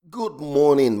Good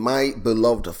morning, my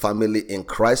beloved family in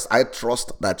Christ. I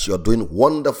trust that you're doing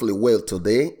wonderfully well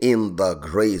today in the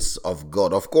grace of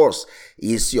God. Of course,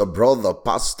 it's your brother,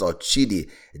 Pastor Chidi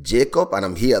Jacob, and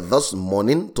I'm here this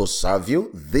morning to serve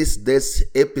you this day's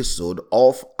episode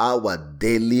of our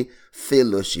daily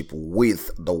fellowship with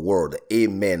the Word.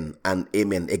 Amen and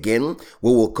amen. Again,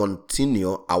 we will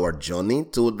continue our journey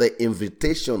to the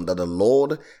invitation that the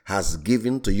Lord has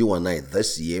given to you and I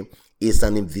this year. Is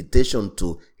an invitation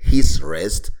to His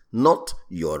rest, not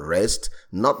your rest,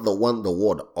 not the one the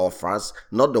world offers,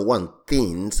 not the one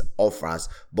things offers,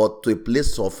 but to a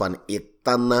place of an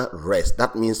eternal rest.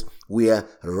 That means we are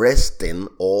resting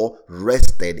or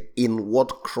rested in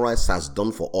what Christ has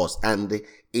done for us and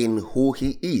in who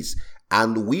He is.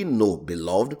 And we know,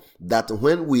 beloved, that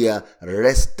when we are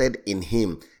rested in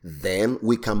Him, then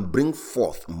we can bring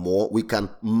forth more, we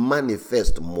can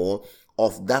manifest more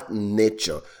of that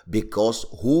nature, because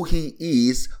who He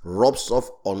is rubs off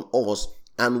on us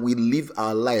and we live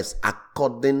our lives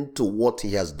according to what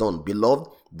He has done.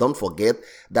 Beloved, don't forget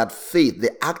that faith,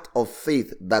 the act of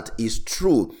faith that is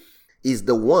true, is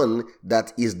the one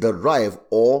that is derived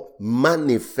or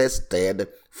manifested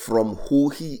from who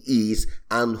He is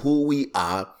and who we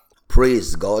are.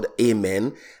 Praise God.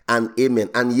 Amen and amen.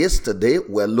 And yesterday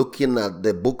we're looking at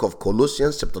the book of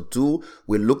Colossians chapter 2.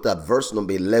 We looked at verse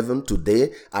number 11.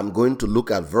 Today I'm going to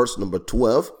look at verse number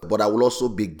 12, but I will also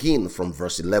begin from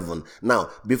verse 11.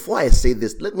 Now, before I say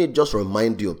this, let me just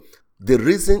remind you, the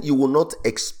reason you will not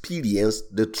experience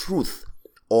the truth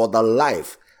or the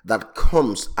life that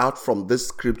comes out from these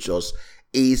scriptures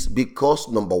is because,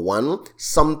 number one,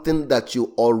 something that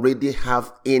you already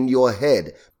have in your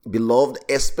head. Beloved,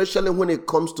 especially when it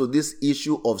comes to this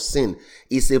issue of sin,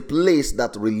 is a place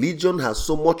that religion has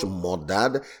so much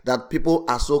murdered that people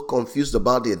are so confused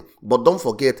about it. But don't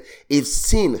forget, if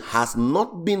sin has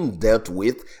not been dealt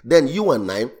with, then you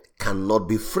and I cannot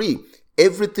be free.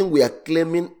 Everything we are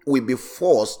claiming will be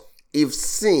forced if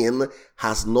sin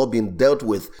has not been dealt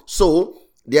with. So,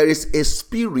 there is a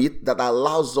spirit that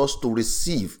allows us to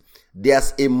receive.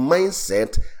 There's a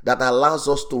mindset that allows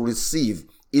us to receive.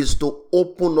 Is to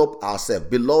open up ourselves.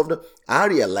 Beloved, I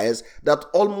realize that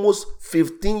almost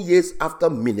 15 years after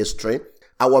ministry,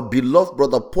 our beloved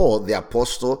brother Paul, the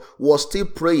apostle, was still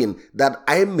praying that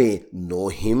I may know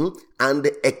Him and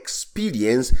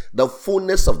experience the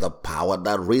fullness of the power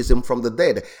that raised Him from the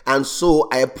dead. And so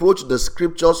I approached the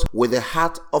scriptures with the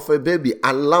heart of a baby,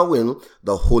 allowing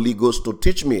the Holy Ghost to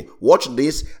teach me. Watch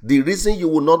this. The reason you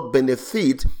will not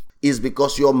benefit is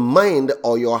because your mind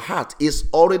or your heart is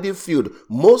already filled,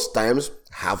 most times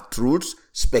have truths,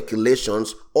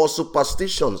 speculations, or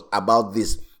superstitions about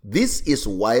this. This is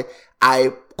why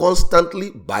I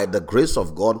constantly, by the grace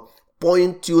of God,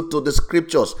 point you to the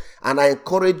scriptures, and I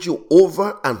encourage you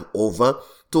over and over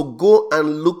to go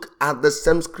and look at the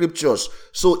same scriptures,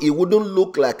 so it wouldn't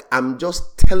look like I'm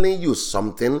just telling you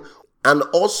something. And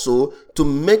also to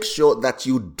make sure that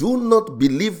you do not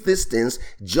believe these things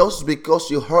just because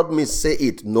you heard me say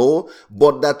it. No,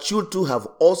 but that you too have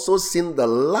also seen the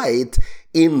light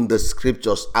in the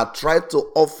scriptures. I try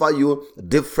to offer you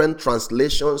different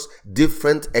translations,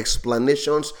 different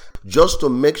explanations, just to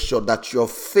make sure that your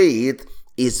faith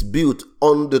is built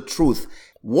on the truth.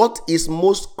 What is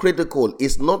most critical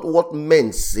is not what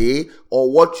men say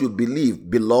or what you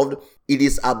believe, beloved. It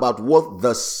is about what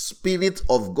the Spirit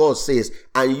of God says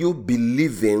and you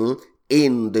believing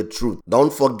in the truth.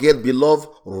 Don't forget, beloved,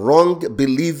 wrong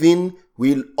believing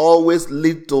will always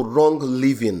lead to wrong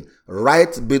living.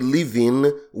 Right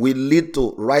believing will lead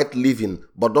to right living.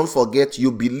 But don't forget,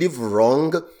 you believe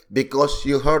wrong because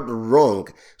you heard wrong.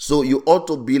 So you ought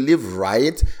to believe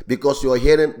right because you're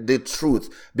hearing the truth,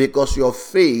 because your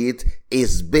faith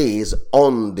is based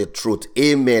on the truth.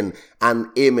 Amen and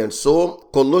amen. So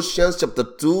Colossians chapter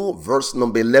 2 verse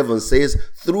number 11 says,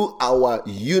 through our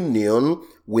union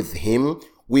with Him,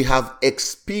 we have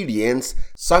experienced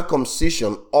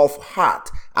circumcision of heart.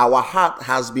 Our heart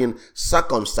has been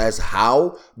circumcised.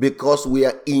 How? Because we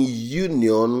are in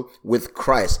union with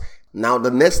Christ. Now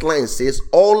the next line says,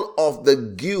 all of the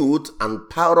guilt and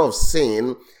power of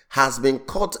sin has been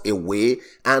cut away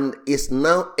and is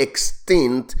now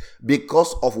extinct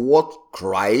because of what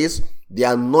Christ, the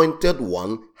Anointed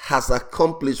One, has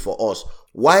accomplished for us.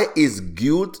 Why is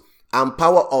guilt and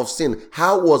power of sin,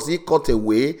 how was it cut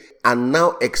away and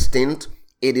now extinct?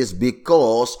 It is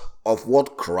because of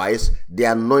what Christ, the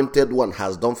Anointed One,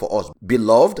 has done for us.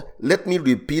 Beloved, let me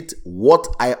repeat what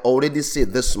I already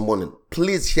said this morning.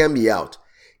 Please hear me out.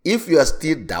 If you are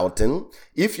still doubting,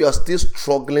 if you are still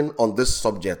struggling on this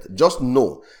subject, just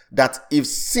know that if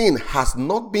sin has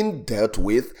not been dealt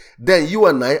with, then you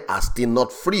and I are still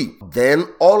not free. Then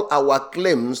all our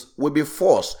claims will be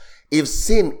false. If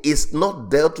sin is not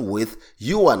dealt with,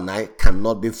 you and I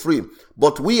cannot be free.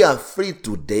 But we are free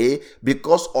today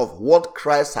because of what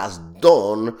Christ has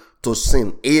done to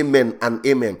sin. Amen and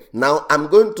amen. Now I'm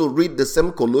going to read the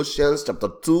same Colossians chapter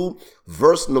 2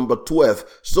 verse number 12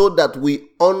 so that we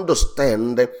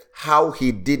understand how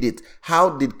he did it. How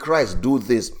did Christ do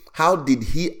this? How did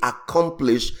he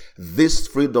accomplish this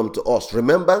freedom to us?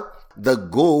 Remember, the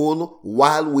goal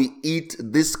while we eat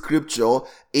this scripture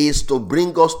is to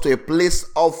bring us to a place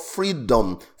of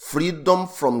freedom. Freedom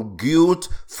from guilt,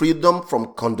 freedom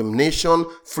from condemnation,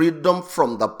 freedom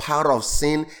from the power of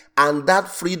sin. And that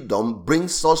freedom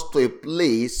brings us to a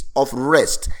place of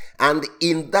rest. And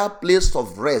in that place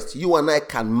of rest, you and I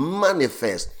can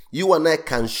manifest, you and I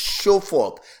can show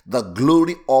forth the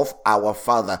glory of our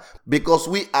Father, because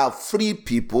we are free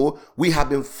people. We have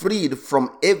been freed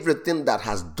from everything that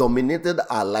has dominated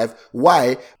our life.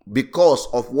 Why? Because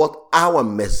of what our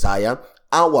Messiah,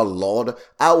 our Lord,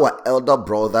 our elder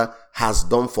brother has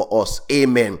done for us.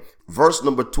 Amen. Verse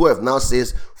number 12 now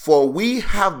says, for we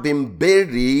have been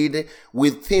buried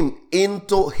with him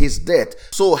into his death.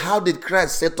 So how did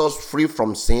Christ set us free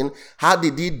from sin? How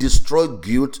did he destroy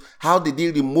guilt? How did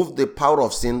he remove the power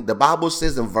of sin? The Bible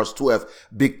says in verse 12,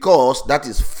 because, that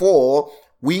is, for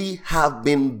we have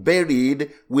been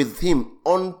buried with him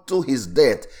unto his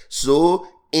death. So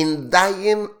in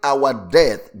dying our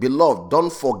death, beloved,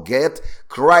 don't forget,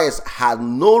 Christ had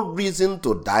no reason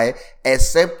to die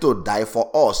except to die for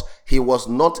us. He was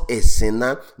not a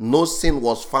sinner. No sin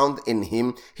was found in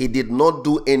him. He did not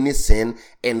do any sin.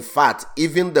 In fact,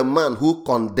 even the man who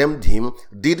condemned him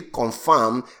did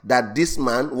confirm that this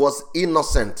man was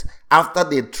innocent. After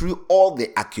they threw all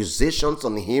the accusations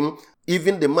on him,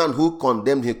 even the man who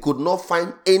condemned him could not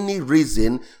find any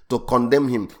reason to condemn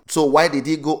him. So why did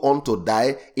he go on to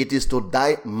die? It is to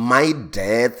die my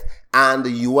death and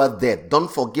your death. Don't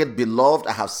forget, beloved,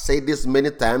 I have said this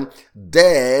many times,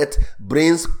 death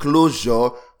brings closure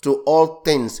to all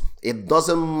things. It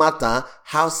doesn't matter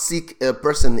how sick a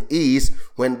person is.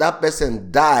 When that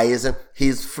person dies,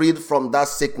 he's freed from that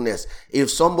sickness.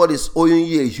 If somebody is owing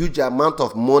you a huge amount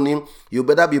of money, you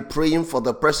better be praying for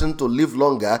the person to live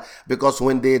longer, because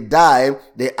when they die,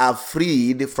 they are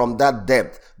freed from that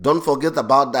debt. Don't forget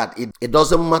about that. It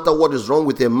doesn't matter what is wrong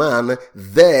with a man,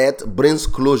 death brings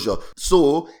closure.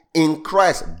 So in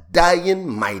Christ dying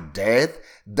my death,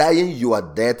 dying your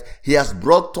death, he has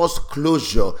brought us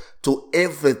closure to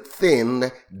everything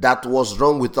that was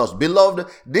wrong with us. Beloved,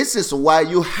 this is why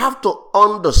you have to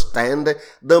understand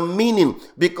the meaning,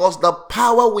 because the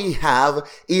power we have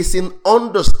is in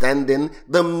understanding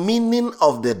the meaning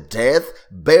of the death,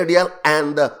 burial,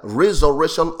 and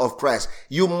resurrection of Christ.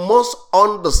 You must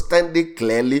understand it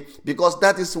clearly, because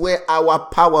that is where our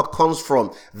power comes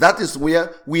from. That is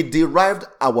where we derived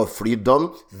our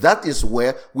freedom. That is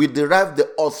where we derive the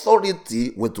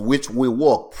authority with which we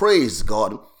walk. Praise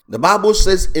God. The Bible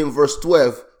says in verse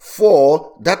 12,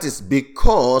 for, that is,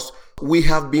 because we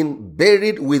have been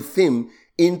buried with him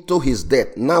into his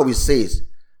death. Now it says,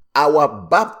 our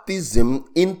baptism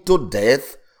into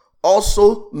death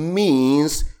also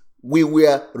means we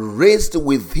were raised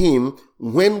with him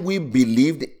when we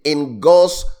believed in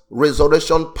God's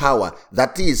resurrection power.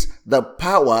 That is, the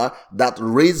power that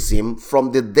raised him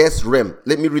from the death realm.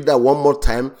 Let me read that one more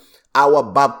time. Our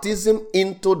baptism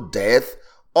into death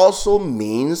also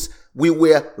means we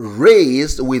were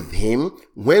raised with him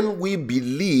when we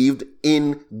believed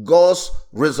in God's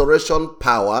resurrection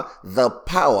power, the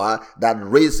power that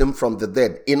raised him from the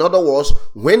dead. In other words,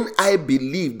 when I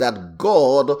believe that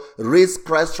God raised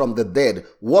Christ from the dead,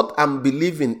 what I'm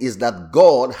believing is that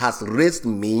God has raised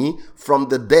me from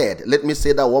the dead. Let me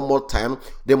say that one more time.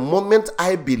 The moment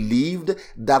I believed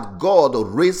that God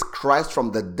raised Christ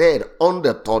from the dead on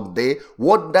the third day,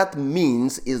 what that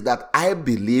means is that I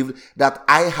believe that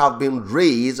I have been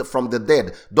raised from the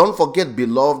dead. Don't forget,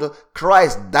 beloved,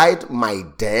 Christ died my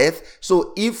death.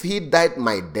 So if he died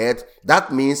my death,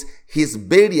 that means his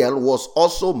burial was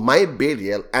also my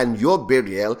burial and your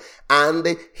burial,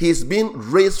 and his being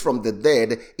raised from the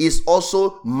dead is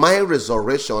also my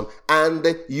resurrection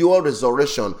and your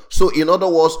resurrection. So in other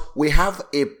words, we have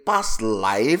a past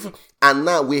life and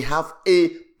now we have a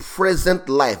present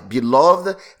life.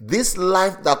 Beloved, this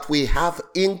life that we have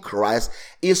in Christ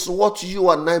is what you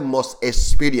and I must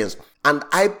experience. And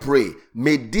I pray,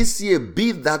 may this year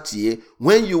be that year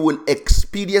when you will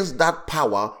experience that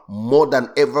power more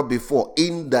than ever before,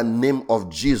 in the name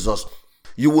of Jesus.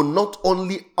 You will not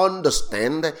only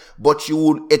understand, but you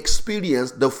will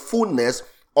experience the fullness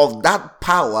of that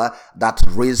power that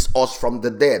raised us from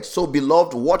the dead. So,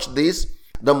 beloved, watch this.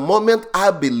 The moment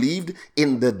I believed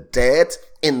in the death,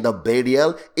 in the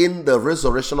burial, in the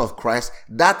resurrection of Christ,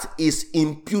 that is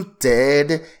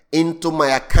imputed into my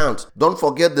account. Don't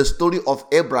forget the story of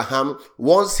Abraham.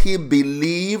 Once he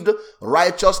believed,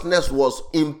 righteousness was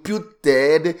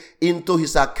imputed into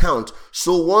his account.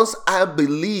 So once I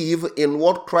believe in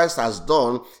what Christ has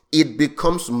done, it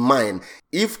becomes mine.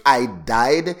 If I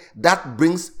died, that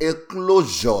brings a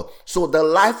closure. So the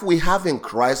life we have in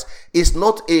Christ is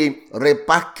not a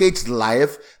repackaged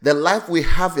life. The life we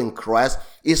have in Christ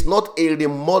is not a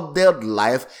remodeled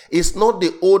life. It's not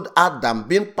the old Adam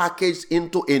being packaged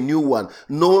into a new one.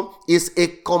 No, it's a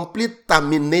complete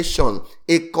termination,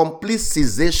 a complete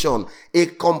cessation, a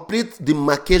complete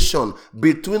demarcation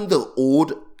between the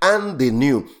old and the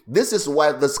new. This is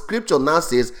why the scripture now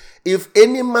says, if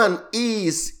any man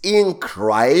is in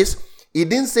Christ, it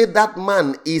didn't say that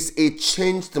man is a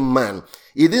changed man.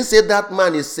 He didn't say that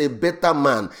man is a better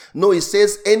man. No, it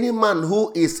says any man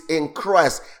who is in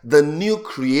Christ, the new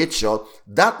creature,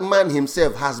 that man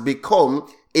himself has become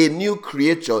a new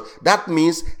creature. That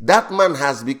means that man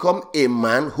has become a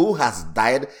man who has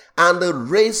died and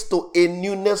raised to a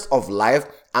newness of life.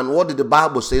 And what did the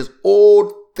Bible say?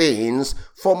 Old things,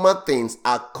 former things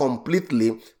are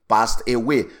completely passed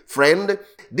away. Friend,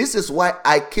 this is why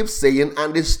I keep saying,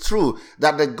 and it's true,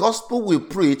 that the gospel we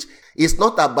preach is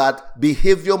not about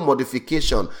behavior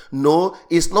modification. No,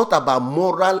 it's not about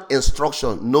moral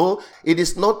instruction. No, it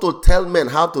is not to tell men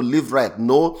how to live right.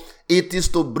 No, it is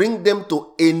to bring them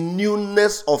to a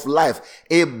newness of life,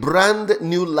 a brand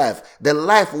new life, the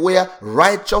life where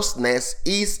righteousness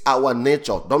is our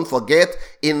nature. Don't forget,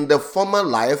 in the former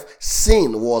life,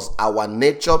 sin was our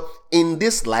nature. In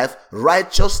this life,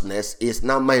 righteousness is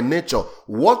now my nature.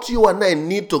 What you and I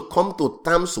need to come to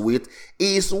terms with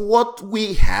is what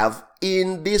we have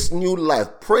in this new life.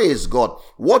 Praise God.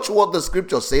 Watch what the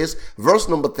scripture says. Verse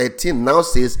number 13 now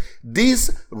says,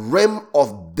 this realm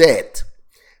of death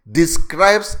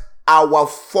describes our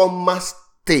former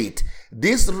state.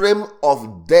 This realm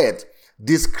of death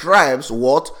describes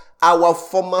what? Our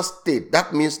former state.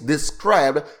 That means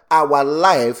describe our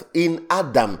life in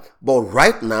Adam. But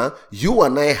right now, you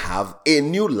and I have a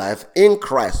new life in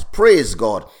Christ. Praise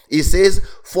God. It says,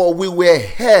 for we were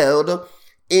held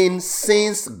in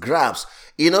sin's grasp.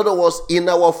 In other words, in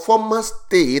our former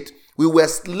state, we were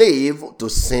slave to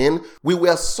sin. We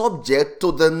were subject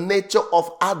to the nature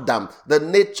of Adam, the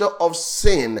nature of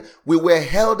sin. We were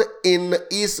held in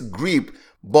his grip.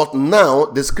 But now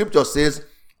the scripture says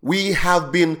we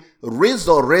have been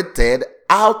resurrected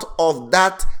out of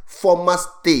that former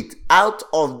state, out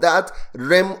of that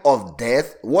realm of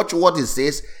death. Watch what it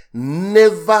says.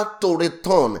 Never to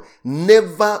return.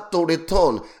 Never to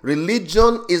return.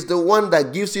 Religion is the one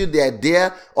that gives you the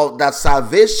idea of that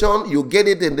salvation. You get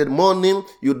it in the morning.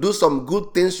 You do some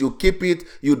good things. You keep it.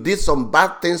 You did some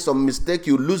bad things, some mistake.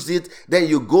 You lose it. Then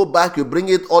you go back. You bring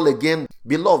it all again.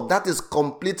 Beloved, that is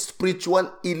complete spiritual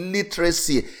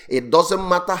illiteracy. It doesn't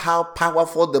matter how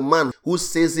powerful the man who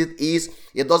says it is.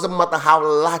 It doesn't matter how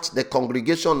large the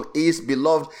congregation is.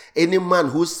 Beloved, any man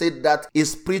who said that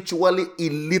is spiritually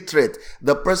illiterate.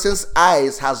 The person's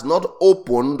eyes has not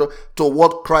opened to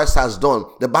what Christ has done.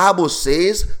 The Bible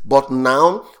says, but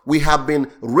now we have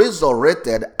been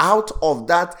resurrected out of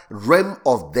that realm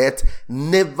of death,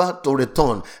 never to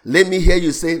return. Let me hear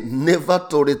you say, never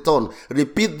to return.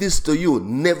 Repeat this to you,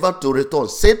 never to return.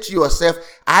 Say to yourself,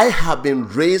 I have been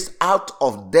raised out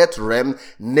of that realm,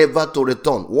 never to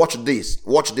return. Watch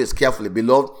this carefully,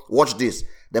 beloved. Watch this.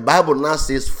 The Bible now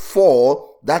says,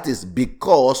 for, that is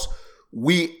because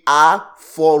we are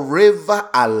forever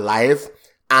alive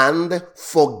and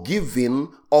forgiven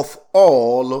of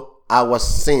all our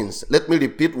sins. Let me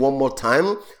repeat one more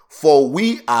time. For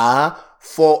we are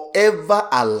forever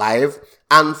alive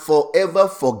and forever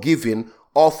forgiven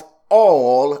of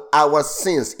all our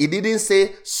sins. It didn't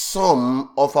say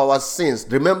some of our sins.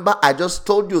 Remember, I just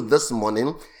told you this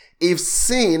morning, if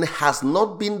sin has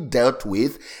not been dealt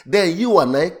with, then you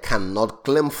and I cannot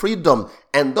claim freedom.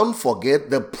 And don't forget,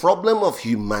 the problem of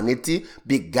humanity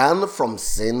began from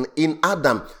sin in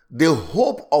Adam. The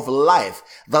hope of life,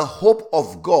 the hope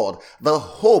of God, the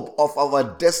hope of our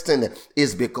destiny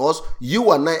is because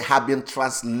you and I have been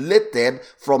translated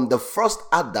from the first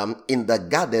Adam in the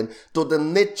garden to the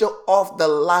nature of the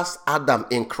last Adam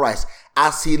in Christ.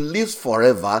 As he lives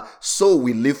forever, so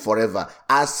we live forever.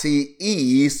 As he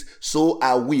is, so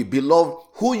are we. Beloved,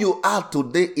 Who you are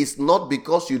today is not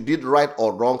because you did right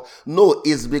or wrong. No,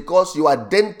 it's because your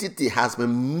identity has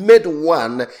been made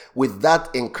one with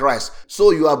that in Christ. So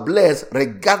you are blessed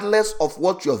regardless of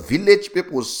what your village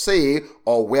people say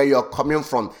or where you're coming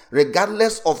from,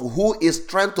 regardless of who is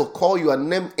trying to call your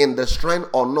name in the shrine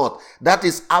or not. That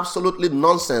is absolutely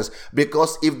nonsense,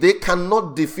 because if they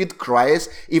cannot defeat Christ,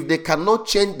 if they cannot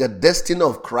change the destiny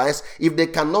of Christ, if they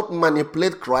cannot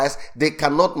manipulate Christ, they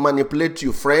cannot manipulate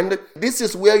you, friend. This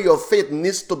is where your faith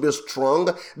needs to be strong.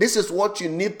 This is what you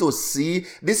need to see.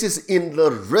 This is in the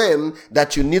realm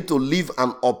that you need to live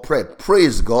and operate.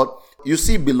 Praise God. You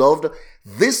see, beloved,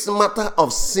 this matter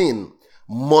of sin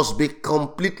must be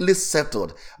completely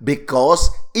settled,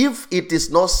 because if it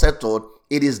is not settled,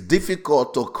 it is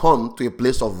difficult to come to a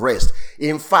place of rest.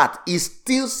 In fact, it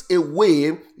steals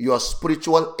away your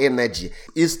spiritual energy.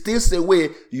 It steals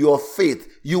away your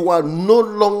faith. You are no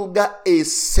longer a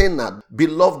sinner.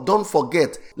 Beloved, don't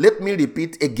forget. Let me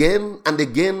repeat again and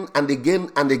again and again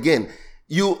and again.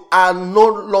 You are no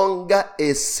longer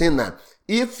a sinner.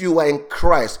 If you are in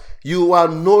Christ, you are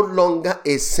no longer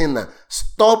a sinner.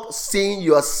 Stop seeing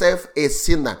yourself a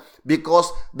sinner,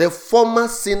 because the former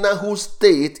sinner who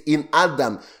stayed in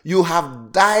Adam, you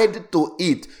have died to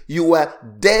it. You were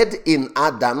dead in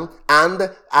Adam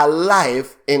and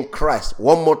alive in Christ.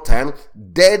 One more time,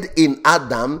 dead in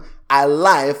Adam,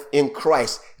 alive in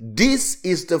Christ. This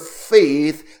is the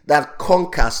faith that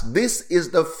conquers. This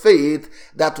is the faith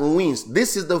that wins.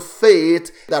 This is the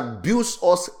faith that builds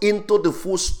us into the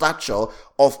full stature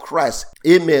of Christ.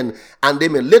 Amen and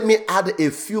amen. Let me add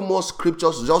a few more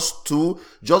scriptures just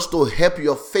to help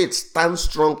your faith stand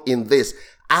strong in this.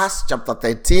 Acts chapter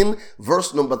 13,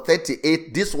 verse number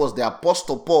 38. This was the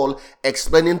Apostle Paul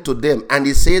explaining to them. And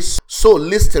he says, so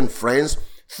listen, friends,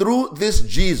 through this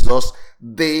Jesus,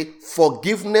 the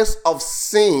forgiveness of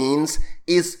sins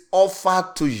is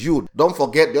offered to you. Don't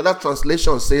forget, the other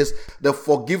translation says the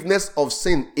forgiveness of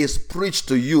sin is preached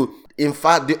to you. In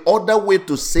fact, the other way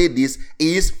to say this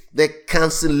is the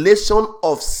cancellation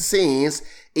of sins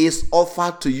is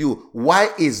offered to you. Why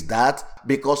is that?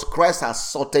 Because Christ has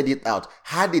sorted it out.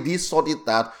 How did he sort it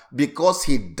out? Because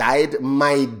he died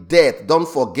my death. Don't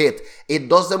forget, it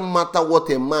doesn't matter what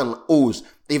a man owes.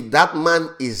 If that man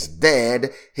is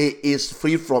dead, he is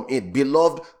free from it.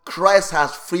 Beloved, Christ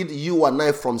has freed you and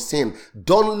I from sin.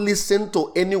 Don't listen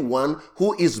to anyone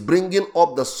who is bringing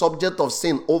up the subject of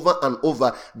sin over and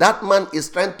over. That man is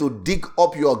trying to dig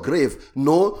up your grave.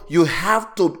 No, you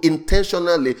have to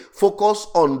intentionally focus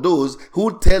on those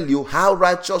who tell you how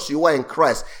righteous you are in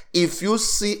Christ. If you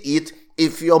see it,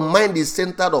 if your mind is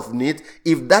centered on it,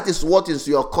 if that is what is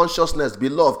your consciousness,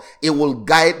 beloved, it will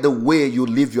guide the way you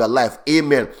live your life.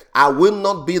 Amen. I will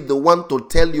not be the one to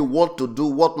tell you what to do,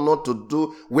 what not to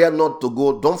do, where not to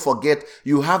go. Don't forget,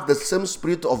 you have the same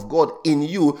Spirit of God in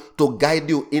you to guide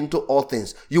you into all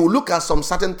things. You look at some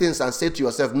certain things and say to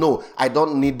yourself, no, I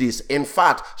don't need this. In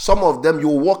fact, some of them you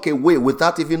walk away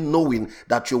without even knowing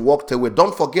that you walked away.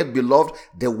 Don't forget, beloved,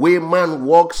 the way man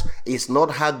walks is not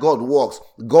how God walks.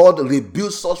 God rebuilds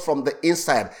us from the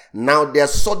inside. Now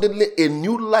there's suddenly a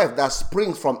new life that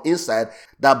springs from inside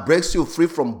that breaks you free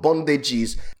from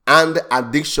bondages and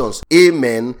addictions.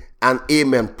 Amen and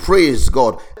amen. Praise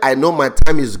God. I know my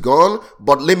time is gone,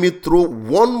 but let me throw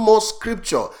one more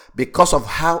scripture because of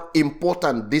how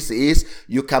important this is.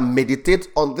 You can meditate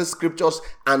on these scriptures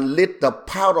and let the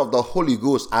power of the Holy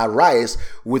Ghost arise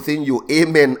within you.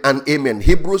 Amen and amen.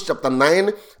 Hebrews chapter 9,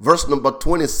 verse number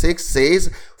 26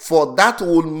 says, for that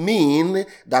would mean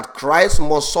that Christ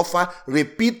must suffer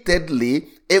repeatedly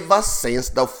ever since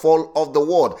the fall of the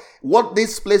world. What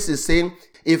this place is saying,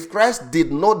 if Christ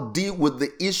did not deal with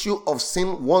the issue of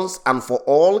sin once and for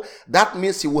all, that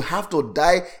means he will have to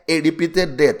die a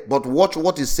repeated death. But watch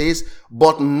what it says.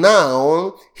 But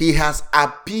now he has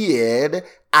appeared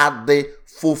at the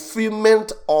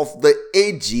fulfillment of the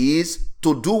ages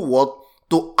to do what?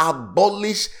 To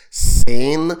abolish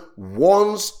sin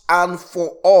once and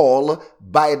for all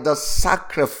by the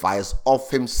sacrifice of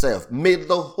himself. May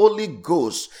the Holy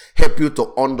Ghost help you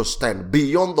to understand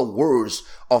beyond the words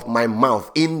of my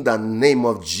mouth in the name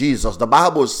of Jesus. The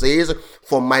Bible says,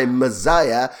 for my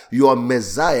Messiah, your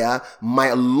Messiah,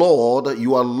 my Lord,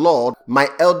 your Lord, my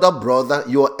elder brother,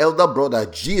 your elder brother,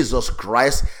 Jesus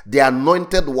Christ, the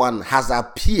anointed one, has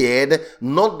appeared.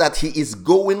 Not that he is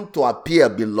going to appear,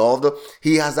 beloved.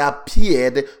 He has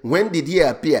appeared. When did he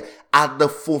appear? At the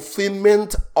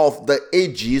fulfillment of the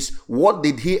ages. What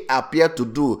did he appear to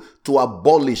do? To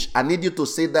abolish. I need you to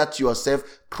say that to yourself.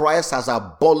 Christ has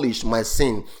abolished my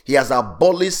sin. He has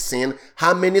abolished sin.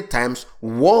 How many times?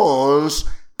 Once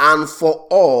and for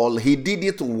all. He did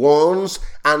it once,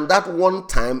 and that one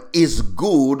time is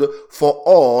good for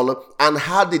all. And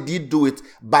how did he do it?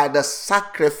 By the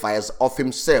sacrifice of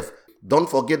himself. Don't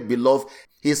forget, beloved,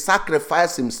 he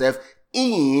sacrificed himself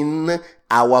in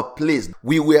our place.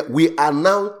 We are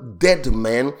now dead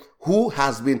men who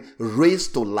has been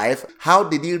raised to life. How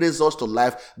did he raise us to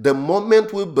life? The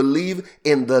moment we believe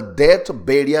in the death,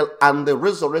 burial, and the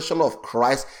resurrection of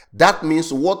Christ, that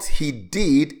means what he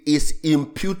did is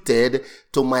imputed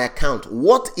to my account.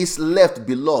 What is left,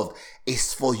 beloved,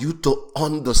 is for you to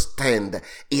understand,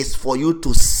 is for you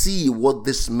to see what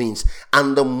this means.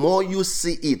 And the more you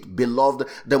see it, beloved,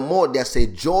 the more there's a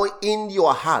joy in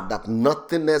your heart that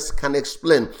nothing else can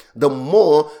explain. The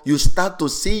more you start to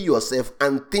see yourself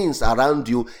and things around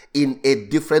you in a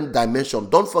different dimension.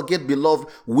 Don't forget, beloved,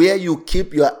 where you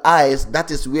keep your eyes,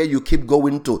 that is where you keep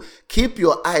going to. Keep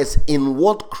your eyes in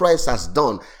what Christ has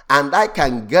done. And I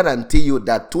can guarantee you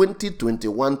that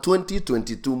 2021,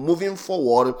 2022, moving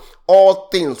forward, all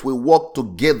things will work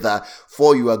together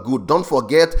for your good. Don't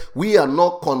forget, we are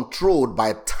not controlled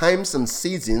by times and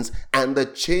seasons and the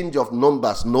change of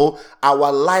numbers. No,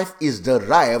 our life is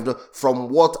derived from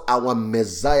what our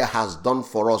Messiah has done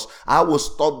for us. I will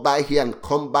stop by here and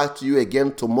come back to you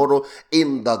again tomorrow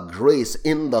in the grace,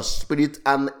 in the spirit,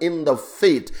 and in the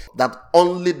faith that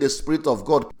only the Spirit of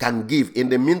God can give. In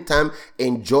the meantime,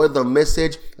 enjoy the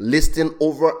message, listen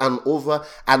over and over,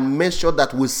 and make sure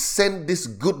that we send this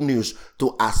good news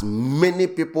to as many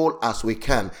people as we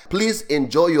can. Please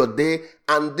enjoy your day,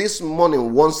 and this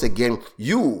morning, once again,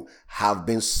 you have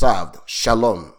been served. Shalom.